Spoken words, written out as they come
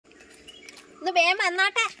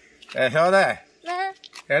യശോദേ,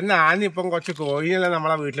 എന്നാനിപ്പം കുറച്ച് കോഴികളെ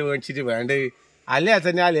നമ്മളെ വീട്ടിൽ മേടിച്ചിട്ട് വേണ്ട. അല്ലേ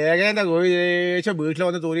തന്നെ ആ ലേഖേന്റെ കോഴി ലേശം വീട്ടിൽ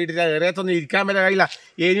വന്ന് തൂരിയിട്ടില്ല. ഏറെത്തൊന്നും ഇരിക്കാൻ പറ്റാൻ കഴിയില്ല.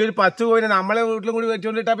 ഇനി ഒരു 10 കോഴിനെ നമ്മളെ വീട്ടിലും കൂടി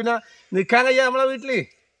വെച്ചുകൊണ്ടിട്ടാ പിന്നെ നിക്കാൻ കഴിയാ നമ്മളെ വീട്ടില്.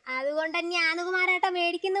 അതുകൊണ്ട് തന്നെയാണ് കുമാരേട്ട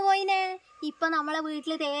മേടിക്കുന്ന കോയിനെ. ഇപ്പൊ നമ്മളെ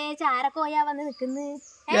വീട്ടില് തേച്ച് ആരക്കോയാ വന്ന് നിക്കുന്നു.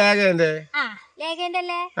 ലേഖന്റെ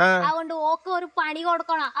അല്ലേ? അതുകൊണ്ട് ഓക്ക് ഒരു പണി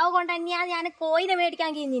കൊടുക്കണം. അതുകൊണ്ട് തന്നെയാ ഞാൻ കോയിനെ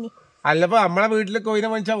മേടിക്കാൻ കഴിഞ്ഞിനി. അല്ലപ്പോ നമ്മളെ വീട്ടില് കോയിനെ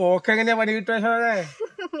മേടിച്ചാ ഓക്ക് എങ്ങനെയാ പണി കിട്ടുക?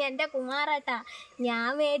 എന്റെ കുമാരേട്ടാ, ഞാൻ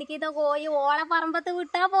മേടിക്കുന്ന കോഴി ഓളെ പറമ്പത്ത്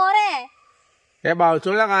വിട്ടാ പോരെ?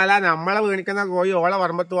 ഭവിച്ചുള്ള കാല നമ്മളെ മേടിക്കുന്ന കോഴി ഓളെ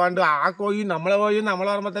പറമ്പത്ത് പോകാണ്ട് ആ കോഴിയും നമ്മളെ കോഴിയും നമ്മളെ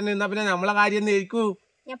പറമ്പത്ത് തന്നെ നിന്നാ പിന്നെ നമ്മളെ കാര്യം ഇരിക്കൂ.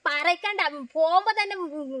 ഞാൻ പറയണ്ട, പോകുമ്പോ തന്നെ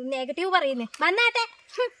നെഗറ്റീവ് പറയുന്നേ. വന്നാട്ടെ,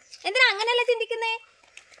 എന്തിനാ അങ്ങനെയല്ല ചിന്തിക്കുന്നേ?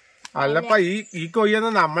 അല്ലപ്പ ഈ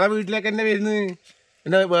കോഴിയൊന്നും നമ്മളെ വീട്ടിലേക്ക് തന്നെ വരുന്നത്.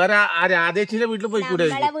 പിന്നെ വേറെ ആ രാധേച്ചിന്റെ വീട്ടിൽ പോയിക്കൂടെ?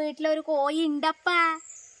 നമ്മളെ വീട്ടിലൊരു കോഴി ഉണ്ടപ്പാ.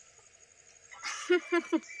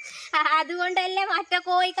 അതുകൊണ്ടല്ലേ മറ്റേ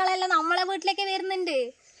കോഴികളെല്ലാം നമ്മളെ വീട്ടിലേക്ക് വരുന്നുണ്ട്.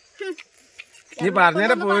 നീ പറഞ്ഞ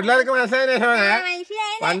പോയിട്ടില്ലാതൊക്കെ മനസ്സിലായേ?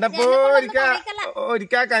 പണ്ടപ്പോ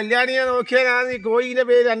ഒരിക്കൽ കല്യാണിയെ നോക്കിയാലാണ് ഈ കോഴിന്റെ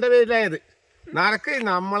പേര് എന്റെ പേരിലായത്. നടക്ക്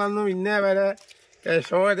നമ്മളൊന്നും ഇന്നേ വരെ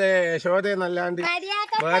യശോദ എന്നല്ലാണ്ട്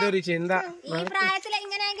വേറൊരു ചിന്ത.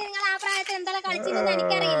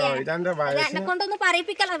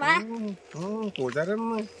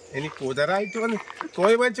 കുതിരന്ന് എനിക്ക് കുതിരായിട്ട് വന്ന്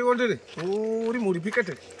കോഴി മേടിച്ചു കൊണ്ടിട്ട് ഊരി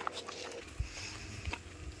മുടിപ്പിക്കട്ടെ.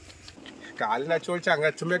 കാലിന് അച്ചോളിച്ച്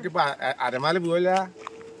അങ്ങച്ചുമ്പോഴേക്ക് ഇപ്പൊ അരമാല പോവില്ല.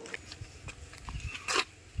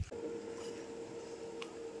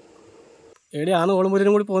 എവിടെയാണ്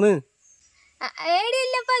ഓളുമ്പൂരിനും കൂടി പോന്ന്?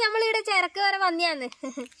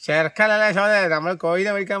 ചെറുക്കല്ലേ ശോധ, നമ്മൾ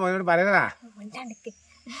കോഴിനെ മേടിക്കാൻ മോനോട് പറയുന്നതാ.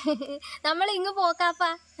 നമ്മൾ ഇങ്ങ് പോക്കാപ്പാ.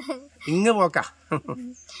 ഇങ്ങ് പോക്കാ?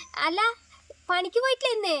 അല്ല, പണിക്ക്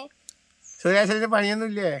പോയിട്ടില്ലേ? സുരേഷിന്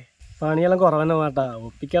പണിയൊന്നുമില്ലേ? പണിയെല്ലാം കുറവന്നെ മാട്ടാ,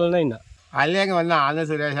 ഒപ്പിക്കലെന്നെ. അല്ലെങ്കിൽ വന്ന ആന്ന്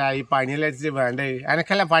സുരേഷ, ഈ പണിയെല്ലാം എടുത്തിട്ട് വേണ്ടേ?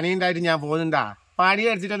 എനക്കെല്ലാം പണി ഉണ്ടായിട്ട് ഞാൻ പോകുന്നുണ്ടാ? പണി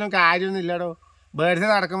എടുത്തിട്ടൊന്നും കാര്യമൊന്നും ഇല്ലടോ. ബേർത്ത്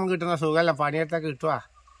നടക്കുമ്പോൾ കിട്ടുന്ന സുഖമല്ല പണിയെടുത്താൽ കിട്ടുവാ.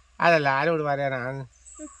 അതല്ല ആരോട് പറയാനാണ്?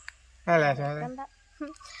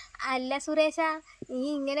 അല്ല സുരേഷ, നീ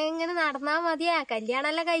ഇങ്ങനെ നടന്നാ മതിയാ?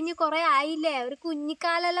 കല്യാണമെല്ലാം കഴിഞ്ഞ് കൊറേ ആയില്ലേ? ഒരു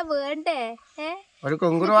കുഞ്ഞിക്കാലെല്ലാം വേണ്ടേ? ഒരു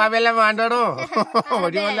കുങ്കുറുവാവെല്ലാം വേണ്ടടോ.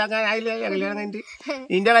 ഒരു കൊല്ലം ആയില്ലേ കല്യാണം കഴിഞ്ഞിട്ട്?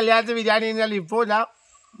 നിന്റെ കല്യാണത്തിന് ബിരിയാണി ഇപ്പൊ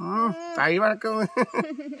കൈ വഴക്കം.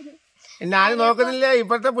 ഞാനും നോക്കുന്നില്ലേ?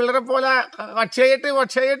 ഇപ്പഴത്തെ പിള്ളേരെ പോലെ ഒച്ചയിട്ട്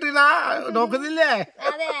നോക്കുന്നില്ലേ?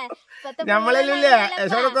 നമ്മളല്ലേ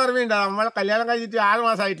യശോദൊക്കെ ഓർമ്മയുണ്ടോ? നമ്മളെ കല്യാണം കഴിഞ്ഞിട്ട് 6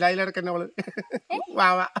 മാസമായിട്ടില്ല. അതിലിടക്ക് നമ്മള്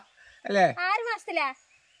വാവാ അല്ലേ? 6 മാസത്തിലാ?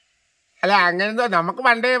 അല്ല, അങ്ങനെന്തോ നമുക്ക്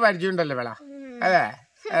പണ്ടേ പരിചയമുണ്ടല്ലോ വേള. അതെ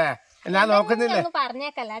ഞാൻ നോക്കുന്നില്ലേ?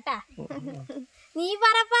 പറഞ്ഞേക്കല്ലാട്ടാ, നീ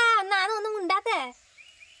പറപ്പാ. ഒന്നും ഉണ്ടാത്തേ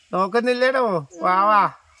നോക്കുന്നില്ലേടോ? വാവാ.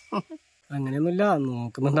 അങ്ങനെയൊന്നുമില്ല,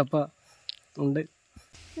 നോക്കുന്നുണ്ടപ്പ. ഉണ്ട്,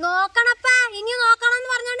 നോക്കണപ്പാ. ഇനി നോക്കണമെന്ന്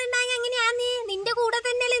പറഞ്ഞോണ്ടുണ്ടായി എങ്ങനെയാ? നിന്റെ കൂടെ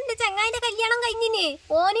തന്നെയല്ലേ നിന്റെ ചങ്ങായിന്റെ കല്യാണം കഴിഞ്ഞിന്.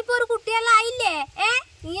 ഓനിപ്പോ ഒരു കുട്ടിയെല്ലാം ആയില്ലേ?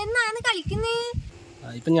 നീ എന്നാണ് കളിക്കുന്നേ?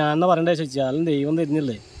 ഇപ്പൊ ഞാൻ പറയണ്ടേ ചേച്ചി, ആളും ദൈവം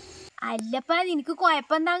തരുന്നില്ലേ? അല്ലപ്പാ, നിനക്ക്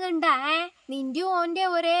കൊഴപ്പെന്താണ്ടാ? നിന്റെ ഓന്റെ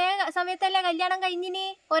ഒരേ സമയത്തല്ലേ കല്യാണം കഴിഞ്ഞിന്?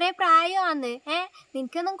 ഒരേ പ്രായമാന്ന്.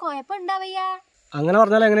 നിനക്കൊന്നും കൊഴപ്പുണ്ടാവയ്യാ? അങ്ങനെ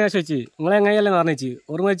പറഞ്ഞാൽ എങ്ങനെയാ ചേച്ചി? നിങ്ങളെ എങ്ങനെയല്ലേ പറഞ്ഞേച്ചി?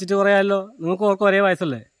 ഓർമ്മ വെച്ചിട്ട് പറയാമല്ലോ. നിങ്ങൾക്ക് ഓർക്ക് ഒരേ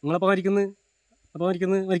വയസ്സല്ലേ? നിങ്ങളപ്പോ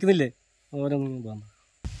മരിക്കുന്നില്ലേ? ഓരോന്നും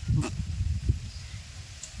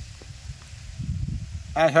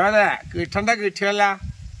യശോദേ, കിട്ടിയല്ല.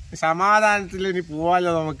 സമാധാനത്തിൽ ഇനി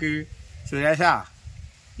പോവാല്ലോ നമുക്ക്. സുരേഷാ,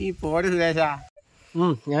 ഈ പോര് സുരേഷാ.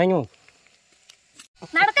 ഞാൻ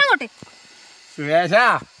നടക്കാങ്ങോട്ടെ. സുരേഷാ,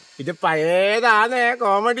 ഇത് പഴയതാണ്,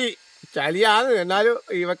 കോമഡി ചളിയാണ്. എന്നാലും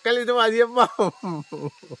ഇവക്കൽ ഇത് മതിയപ്പോ.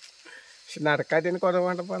 നടക്കാറ്റ് എനിക്ക് കുറവ്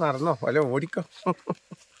വേണ്ടപ്പോ നടന്നോ വല്ല ഓടിക്കോ.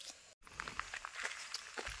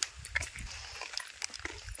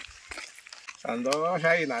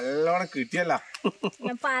 സന്തോഷായി, നല്ലോണം കിട്ടിയല്ല.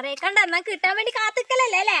 ഞാൻ പറയക്കണ്ട, എന്നാ കിട്ടാൻ വേണ്ടി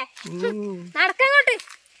കാത്തിക്കലല്ലേ അല്ലേ? നടക്കങ്ങോട്ട്.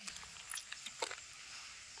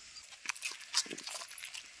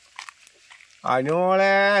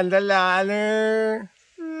 അനുമോളെ, എന്തെല്ലാന്ന്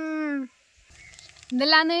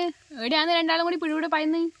എവിടെയാന്ന് രണ്ടാളും കൂടി പിടികൂടെ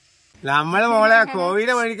പറയുന്നത്? നമ്മള് മോളെ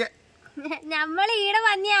കോഴിനെ മേടിക്ക. നമ്മള് ഈടെ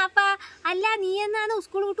വന്നിയാപ്പാ. അല്ല, നീ എന്നാണ്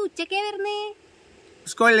സ്കൂൾ വിട്ട് ഉച്ചക്കേ വരുന്നേ?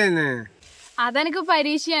 സ്കൂളിൽ നിന്ന് അതെനിക്ക്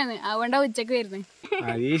പരീക്ഷയാണ്, അതുകൊണ്ടാ ഉച്ചക്ക് വരുന്നത്.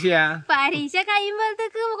 പരീക്ഷ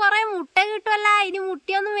കഴിയുമ്പോഴത്തേക്ക് കൊറേ മുട്ട കിട്ടുമല്ല. ഇനി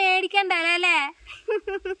മുട്ടയൊന്നും മേടിക്കണ്ടല്ലേ?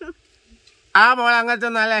 ആ മോളെ അങ്ങനത്തെ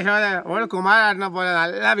നല്ല യശോദ. ഓള് കുമാരനെ പോലെ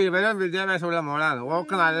നല്ല വിവരവും വിദ്യാഭ്യാസമുള്ള മോളാണ്.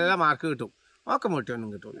 ഓക്ക് നല്ല മാർക്ക് കിട്ടും. ഓക്ക് മുട്ടയൊന്നും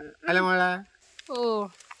കിട്ടൂല അല്ല മോളെ? ഓ,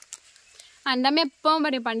 എൻ്റെ അമ്മ എപ്പം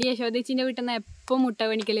പറയും പണ്ട് യശോദേച്ചിന്റെ വീട്ടിൽ നിന്ന് എപ്പം മുട്ട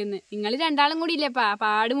മേടിക്കലെന്ന്. നിങ്ങൾ രണ്ടാളും കൂടി ഇല്ലേപ്പാ,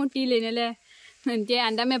 പാട് മുട്ടിയില്ലേനല്ലേ? എനിക്ക്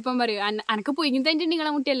എൻ്റെ അമ്മ എപ്പം പറയും, അനക്ക് പുഴുങ്ങി തന്നിട്ടുണ്ട്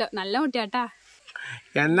നിങ്ങളെ മുട്ടിയല്ലോ, നല്ല മുട്ടിയാട്ടാ.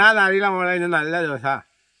 എന്നാന്നറിയില്ല മോളെ, ഇന്ന് നല്ല ദിവസാ.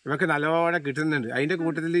 ഇവക്ക് നല്ലോണം കിട്ടുന്നുണ്ട്. അതിന്റെ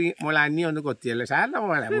കൂട്ടത്തിൽ മോളെ അന്നി ഒന്ന് കൊത്തിയല്ലേ. സാറിന്റെ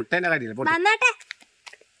മോളെ മുട്ടേന്റെ കാര്യമില്ല.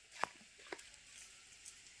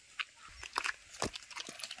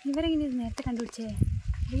 ഇവരെങ്ങനെ നേരത്തെ കണ്ടുപിടിച്ചേ?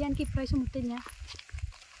 അയ്യ, എനിക്ക് ഇപ്രാവശ്യം മുട്ടില്ല.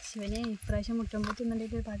 ശിവനെ, ഇപ്രാവശ്യം മുട്ടുമ്പോൾ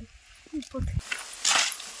തിന്നേണ്ട പാട് ഇപ്പോൾ.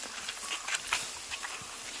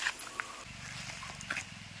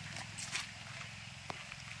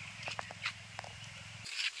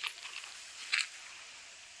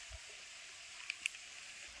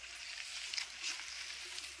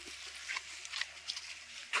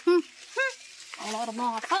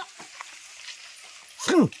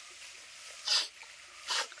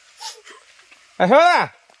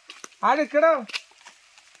 ആടിക്കടോ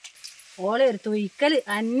ഓളെ ഒരു തൊയ്ക്കല്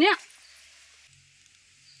അന്യ.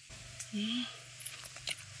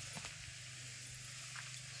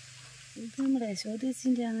 ഇത് നമ്മുടെ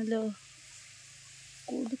യശോദീസിൻ്റെ ആണല്ലോ.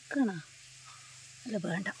 കൊടുക്കണ അല്ല,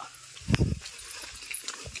 വേണ്ട.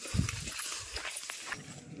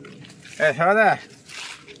 യശോദേ,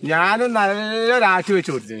 ഞാനും നല്ലൊരാട്ടി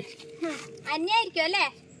വെച്ച് കൊടുത്തേ. അന്യായിരിക്കും അല്ലേ?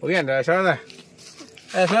 ഓക്കെയുണ്ടോ യശോദേ?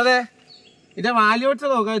 യശോദേ, ഇന്റെ മാലിയോട്ട്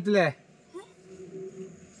നോക്കത്തില്ലേ?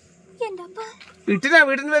 ഇട്ടിനാ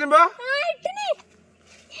വീട്ടിൽ നിന്ന് വരുമ്പോ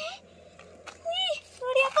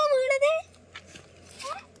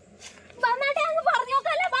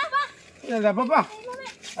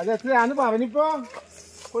അതെത്രയാന്ന് പറഞ്ഞിപ്പോ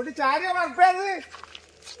കൊണ്ട് ചാരിയാ പറപ്പത്.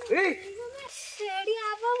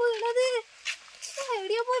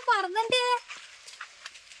 എവിടെയാ പോയി പറഞ്ഞേ?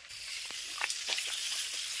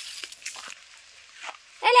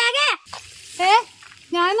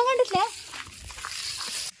 ഞാനൊന്നും കണ്ടിട്ടില്ലേ?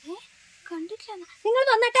 കണ്ടിട്ടില്ല. നിങ്ങൾ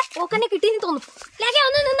വന്നട്ടെ, ഓക്കന്നെ കിട്ടിയെന്ന് തോന്നും. ലേഖ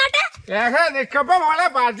ഒന്ന് നിന്നാട്ടെ. നിക്കപ്പോ മോളെ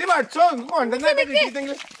പറ്റി പഠിച്ചോ കൊണ്ടുവന്നിട്ട്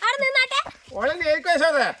കിട്ടിയിട്ടെങ്കിൽ അവിടെ നിന്നാട്ടെ. ഓളെ നേരിക്കോ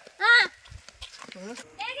യശോദേ?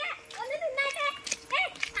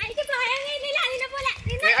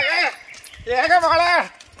 ലേഖ മോളെ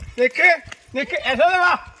നിക്ക് നിക്ക്. യശോദ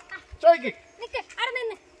വാ ചോദിക്ക്.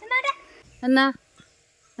 എന്നാ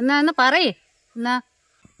എന്നാ എന്നാ പറയേ. എന്നാ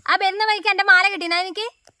ആ വരുന്ന വഴിക്ക് എന്റെ മാല കിട്ടിനാ? എനിക്ക്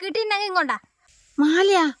കിട്ടിയിട്ടുണ്ടെങ്കിൽ ഇങ്ങോട്ടാ.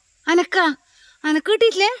 മാലയാ? അനക്കാ? അനക്ക്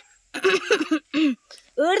കിട്ടിയിട്ടില്ലേ?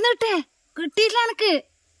 ഏടുന്നിട്ടേ കിട്ടിയിട്ടില്ല അനക്ക്.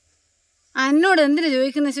 എന്നോട് എന്തിനാ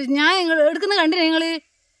ചോദിക്കുന്ന? ഞാൻ നിങ്ങൾ എടുക്കുന്ന കണ്ടില്ല. നിങ്ങള്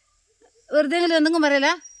വെറുതെ എന്തെങ്കിലും പറയല.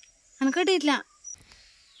 അനക്ക് കിട്ടിയിട്ടില്ല.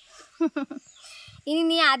 ഇനി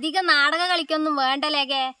നീ അധികം നാടകം കളിക്കൊന്നും വേണ്ട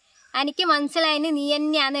ലേഖേ. എനിക്ക് മനസ്സിലായിന് നീ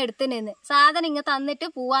തന്നെയാണ് എടുത്തിനെന്ന്. സാധനം ഇങ്ങ് തന്നിട്ട്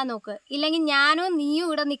പോവാൻ നോക്ക്. ഇല്ലെങ്കിൽ ഞാനും നീയും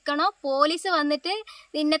ഇവിടെ നിക്കണോ? പോലീസ് വന്നിട്ട്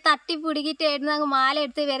നിന്നെ തട്ടിപ്പിടിക്കിട്ട് എഴുന്നങ്ങ് മാല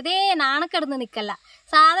എടുത്ത് വെറുതെ നാണക്കെടുന്ന് നിക്കല്ല.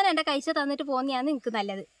 സാധനം എന്റെ കൈസ തന്നിട്ട് പോന്നെയാണ് നിനക്ക്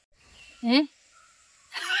നല്ലത്.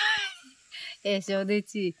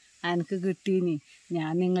 യശോദേച്ചി, അനക്ക് കിട്ടീനി.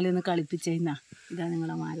 ഞാൻ നിങ്ങളിന്ന് കളിപ്പിച്ചേന്നാ. ഇതാ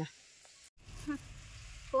നിങ്ങളെ മാല.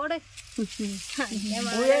 പോട്.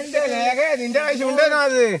 നിന്റെ പൈസ ഉണ്ടോ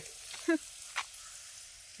അത്?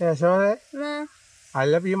 യശോദേ,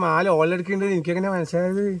 അല്ല ഈ മാല ഓളെടുക്കേണ്ടത് എനിക്കെങ്ങനെ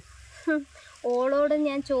മനസ്സിലായത്? ഓളോട്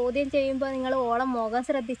ഞാൻ ചോദ്യം ചെയ്യുമ്പോ നിങ്ങൾ ഓളെ മുഖം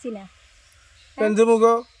ശ്രദ്ധിച്ചില്ല? എന്ത്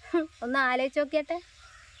മുഖം? ഒന്ന് ആലോചിച്ച് നോക്കിയട്ടെ.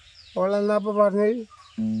 ഓളെന്നാ പറഞ്ഞത്?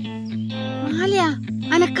 മാലയാ?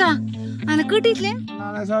 അനക്കാ? അനക്ക് കിട്ടിയിട്ടില്ലേ?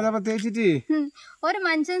 പ്രത്യേകിച്ചിട്ട് ഒരു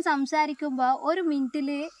മനുഷ്യൻ സംസാരിക്കുമ്പോ ഒരു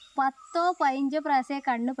മിനിറ്റില് 10-15 പ്രാവശ്യമേ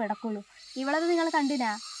കണ്ണ് പിടക്കുള്ളൂ. ഇവളത് നിങ്ങൾ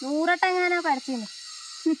കണ്ടിനാ? 100 വട്ടങ്ങാനാ പടച്ചിന്.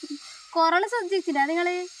 കൊറള് ശ്രദ്ധിച്ചില്ല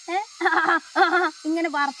നിങ്ങള്? ഇങ്ങനെ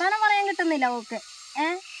വർത്താനം പറയാൻ കിട്ടുന്നില്ല ഓക്ക്.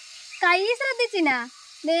 കൈ ശ്രദ്ധിച്ചിനാ?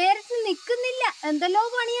 നേരിട്ട് നിക്കുന്നില്ല. എന്തെല്ലോ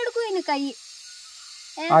പണിയെടുക്കും ഇനി കൈ.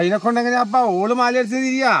 അതിനെ കൊണ്ടെങ്ങനെ അപ്പ ഓള് മാല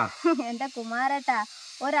എടുത്തിരിക്കാ? എന്റെ കുമാരട്ടാ,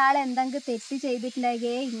 ഒരാൾ എന്തെങ്കിലും തെറ്റ്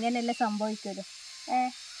ചെയ്തിട്ടുണ്ടെങ്കിൽ ഇങ്ങനെയല്ല സംഭവിക്കുമല്ലോ.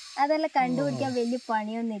 അതെല്ലാം കണ്ടുപിടിക്കാൻ വലിയ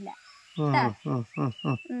പണിയൊന്നുമില്ല.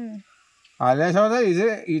 അല്ലേ ശോഭ,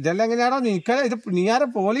 ഇതെല്ലാം എങ്ങനെയാണോ നിക്കല? ഇത് നീ ആരാ?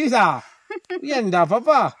 പോലീസാ? എന്താ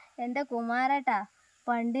അപ്പപ്പാ? എന്റെ കുമാരട്ടാ,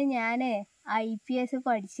 പണ്ട് ഞാന് IPS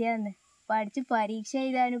പഠിച്ചാന്ന്. പഠിച്ച് പരീക്ഷ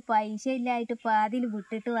എഴുതാനും പൈസ ഇല്ലായിട്ട് പാതിയിൽ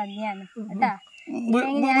വിട്ടിട്ട് വന്നെയാന്ന് കേട്ടാ.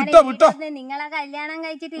 നിങ്ങളെ കല്യാണം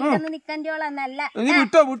കഴിച്ചിട്ട് ഇതൊന്ന് നിക്കണ്ടോളന്നല്ല.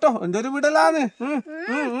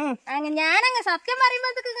 ഞാനങ്ങ് സത്യം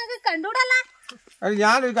പറയുമ്പോഴത്തേക്ക് നിങ്ങൾക്ക് കണ്ടൂടല്ല.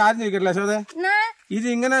 ഞാനൊരു കാര്യം ചോദിക്കട്ടില്ല ശോഭ, ഇത്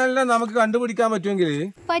ഇങ്ങനെയല്ല നമുക്ക് കണ്ടുപിടിക്കാൻ പറ്റുമെങ്കിൽ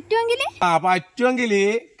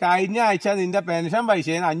കഴിഞ്ഞ ആഴ്ച നിന്റെ പെൻഷൻ പൈസ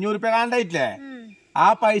 500 രൂപ കാണണ്ടായിട്ടില്ലേ? ആ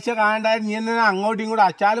പൈസ കാണണ്ടായി നീ എന്തിനാ അങ്ങോട്ടും ഇങ്ങോട്ടും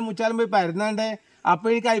അച്ചാലും മുച്ചാലും പോയി പരുന്നാണ്ടേ? അപ്പൊ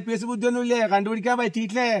എനിക്ക് IPS ബുദ്ധിയൊന്നുമില്ലേ? കണ്ടുപിടിക്കാൻ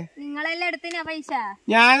പറ്റിയിട്ടില്ലേ? നിങ്ങളെല്ലാം എടുത്തിനാ പൈസ?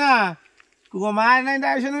 ഞാനാ? കുമാരനതിന്റെ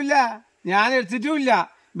ആവശ്യമൊന്നുമില്ല, ഞാൻ എടുത്തിട്ടുമില്ല.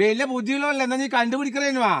 വലിയ ബുദ്ധിയുള്ളതല്ല. എന്നാ നീ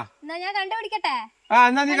കണ്ടുപിടിക്കലേനുവാ? ഞാൻ കണ്ടുപിടിക്കട്ടെ?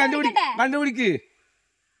 എന്നാ നീ കണ്ടുപിടിക്ക്.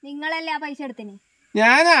 നിങ്ങളല്ലേ ആ പൈസ എടുത്തിന്?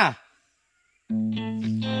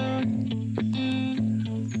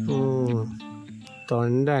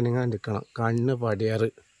 തൊണ്ട അനങ്ങാണ്ടിരിക്കണം, കണ്ണ് പടിയാറ്,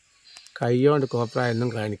 കൈകൊണ്ട് കോപ്രായൊന്നും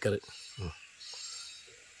കാണിക്കറ്.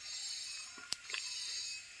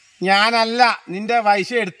 ഞാനല്ല നിന്റെ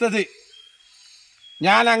പൈസ എടുത്തത്.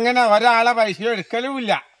 ഞാൻ അങ്ങനെ ഒരാളെ പൈസ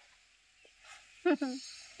എടുക്കലുമില്ല.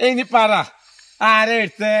 ഇനി പറ, ആരെ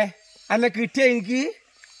എടുത്തേ? അന്നെ കിട്ടിയ എനിക്ക്?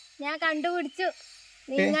 ഞാൻ കണ്ടുപിടിച്ചു,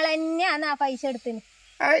 നിങ്ങൾ തന്നെയാണ് ആ പൈസ എടുത്തിന്.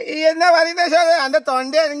 എന്നാ പറയുന്ന ശോഭ? എന്റെ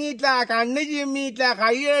തൊണ്ട ഇറങ്ങിയിട്ടില്ല, കണ്ണ് ചിമ്മിയിട്ടില്ല,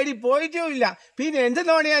 കൈ ഏടി പോയിട്ടുമില്ല. പിന്നെ എന്ത്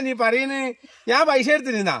തോണിയാ നീ പറയുന്നത്? ഞാൻ പൈസ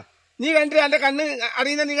എടുത്തിരുന്നാ? നീ കണ്ടില്ല? എന്റെ കണ്ണ്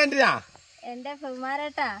അറിയുന്ന നീ കണ്ടില്ല? എന്റെ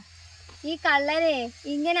കുമാരേട്ടാ, ഈ കള്ളനെ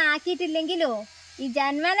ഇങ്ങനെ ആക്കിയിട്ടില്ലെങ്കിലോ ഈ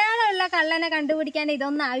ജന്മനാളുള്ള കള്ളനെ കണ്ടുപിടിക്കാൻ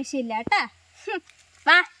ഇതൊന്നും ആവശ്യമില്ല കേട്ടാ.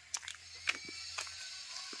 വാ.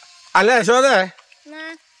 അല്ല യശോദേ,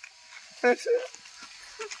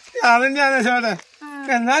 അതന്നെയാണ് യശോദേ.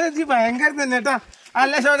 എന്നാലും നീ ഭയങ്കര തന്നെ കേട്ടാ.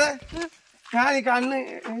 അല്ല യശോദേ, ഞാൻ ഈ കണ്ണ്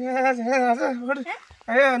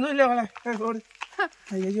ഒന്നുമില്ല മോളെ.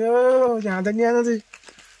 അയ്യോ, ഞാൻ തന്നെയാണത്.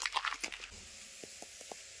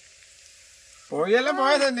 പോയെല്ലാം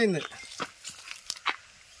പോയത് തന്നെ ഇന്ന്.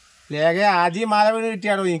 ലേഖ ആദ്യം മാല വീട്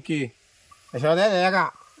കിട്ടിയാണോ എനിക്ക്? യശോദേ, ലേഖ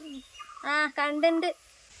കണ്ടുണ്ട്.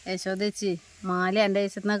 യശോദേച്ചി, മാല എൻ്റെ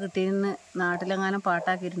ആഴ്ച കിട്ടിയിരുന്ന് നാട്ടിലെങ്ങാനും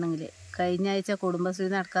പാട്ടാക്കിയിട്ടുണ്ടെങ്കിൽ കഴിഞ്ഞ ആഴ്ച കുടുംബശ്രീ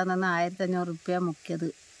നടക്കാൻ തന്ന 1500 റുപ്യ മുക്കിയത്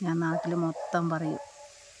ഞാൻ നാട്ടിൽ മൊത്തം പറയും.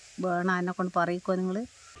 വേണം എന്നെ കൊണ്ട് പറയിക്കോ നിങ്ങൾ?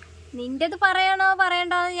 നിന്റേത് പറയണോ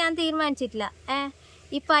പറയണ്ടോന്ന് ഞാൻ തീരുമാനിച്ചിട്ടില്ല.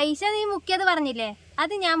 ഈ പൈസ നീ മുക്കിയത് പറഞ്ഞില്ലേ,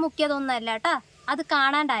 അത് ഞാൻ മുക്കിയതൊന്നല്ല കേട്ടാ, അത്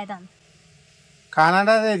കാണാണ്ടായതാണ്.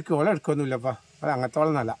 കാണാണ്ടായിരിക്കും, ഓളെ എടുക്കൊന്നുമില്ലപ്പാ, അത്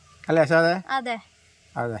അങ്ങനത്തോളം നല്ല അല്ലേ യശോദേ? അതെ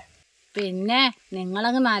അതെ. പിന്നെ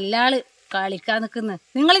നിങ്ങളങ്ങ് നല്ല ആള് കളിക്കാൻ നിൽക്കുന്നത്.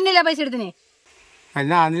 നിങ്ങൾ ഇന്നില്ല പൈസ എടുത്തിനെ?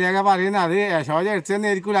 എന്നാ അതിലേക്ക് പറയുന്നത് അത് യശോദ എടുത്തെന്ന്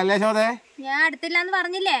ആയിരിക്കൂല അല്ലേ യശോദേ? ഞാൻ എടുത്തില്ലാന്ന്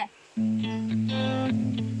പറഞ്ഞില്ലേ?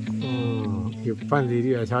 ഇപ്പം തിരി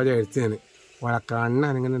യശോദ എടുത്തേന്. ഓളെ കണ്ണ്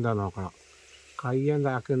അനങ്ങുന്നുണ്ടോ നോക്കണം, കൈ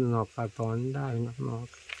എന്താക്കുന്നു നോക്കാം, തൊണ്ട അനങ്ങുന്നു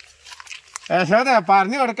നോക്കാം. യശോദ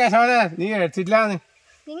പറഞ്ഞു കൊടുക്ക യശോദ, നീ എടുത്തിട്ടില്ലാന്ന്.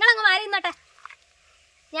 നിങ്ങളങ്ങ് മാറി നിന്നോട്ടെ.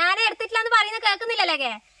 ഞാനേ എടുത്തിട്ടില്ലാന്ന് പറയുന്നത്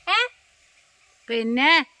കേൾക്കുന്നില്ലല്ലേ?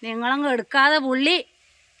 പിന്നെ നിങ്ങളങ്ങ് എടുക്കാതെ പുള്ളി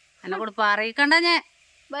എന്നെ കൂടെ പറയിക്കണ്ട. ഞാൻ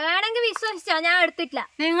വേണമെങ്കിൽ വിശ്വസിച്ചോ, ഞാൻ എടുത്തിട്ടില്ല.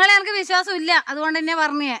 നിങ്ങളെ എനിക്ക് വിശ്വാസം ഇല്ല, അതുകൊണ്ട് തന്നെ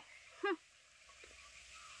പറഞ്ഞേ.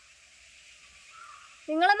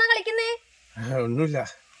 നിങ്ങളെന്നാ കളിക്കുന്നേ? ഒന്നുമില്ല,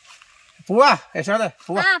 പോവാ യശോദ,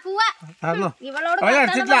 പോവാ.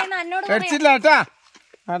 എടുത്തില്ല കേട്ടാ.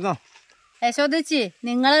 അറിഞ്ഞോ യശോദച്ചി,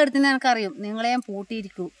 നിങ്ങളെ എടുത്തിന് എനിക്കറിയും, നിങ്ങളെ ഞാൻ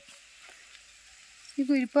പൂട്ടിയിരിക്കൂ. ഈ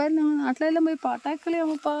കുരിപ്പാൽ ഞങ്ങൾ നാട്ടിലെല്ലാം പോയി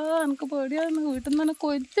പാട്ടാക്കളിയാകുമ്പോ എനിക്ക് പേടിയാണ്. വീട്ടിൽ നിന്ന് തന്നെ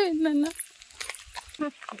കൊരുത്തില്ല.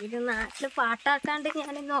 ഇത് നാട്ടില് പാട്ടാക്കാണ്ട്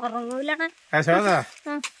ഞാനിന്ന് ഉറങ്ങൂല. യശോദ,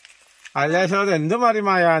 അല്ല യശോദ, എന്ത്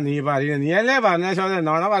പറയുമായ നീ പറയുന്നത്? നീ അല്ലേ പറഞ്ഞ യശോദ,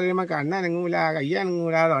 നോണ പറയുമ്പോ കണ്ണനങ്ങൂല, കൈ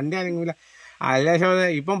അനങ്ങൂല, തൊണ്ട അനങ്ങൂല. അല്ല യശോദ,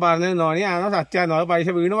 ഇപ്പം പറഞ്ഞത് നോണിയാണോ സത്യാണോ? അത് പൈസ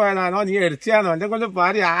വീണ് പോയതാണോ? നീ എടുത്താണോ? എന്നെ കൊണ്ട്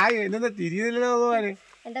പറ. എന്നത് തിരിയുന്നില്ലല്ലോ പോലെ.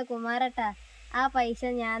 എന്റെ കുമാരട്ടാ, ആ പൈസ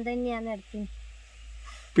ഞാൻ തന്നെയാണ് എടുത്തത്.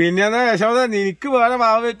 പിന്നെ യശോദ, നിനക്ക് വേറെ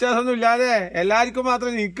ഭാവ വ്യത്യാസമൊന്നും ഇല്ലാതെ എല്ലാവർക്കും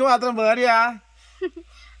മാത്രം നിനക്ക് മാത്രം വേറെയാ?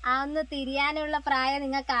 അതൊന്ന് തിരിയാനുള്ള പ്രായം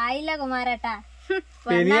നിങ്ങൾക്ക് ആയില്ല കുമാരട്ടാ.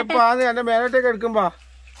 ഇനിയപ്പോ എന്റെ മേലോട്ടേക്ക് എടുക്കുമ്പോ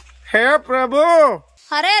ഹേ പ്രഭു,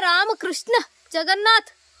 ഹരേ രാമകൃഷ്ണ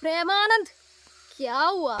ജഗന്നാഥ് പ്രേമാനന്ദ്, ക്യാ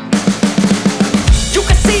ഹുവാ? You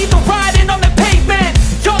can see the writing on the pavement.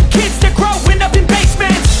 Young kids, they're growing up in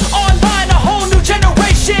basements. Online, a whole new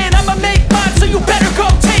generation. I'ma make mine, so you better go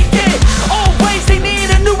take it. Always they need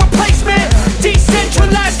a new replacement.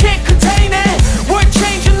 Decentralized, can't contain it. We're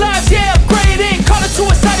changing lives, yeah, upgrading. Call it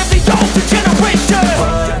suicide of the older generation.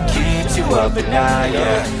 What keeps you up at night,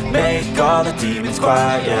 yeah? Make all the demons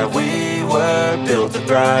quiet, yeah. We were built to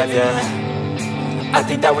thrive, yeah. I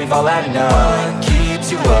think that we've all had enough. What keeps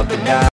you up at night?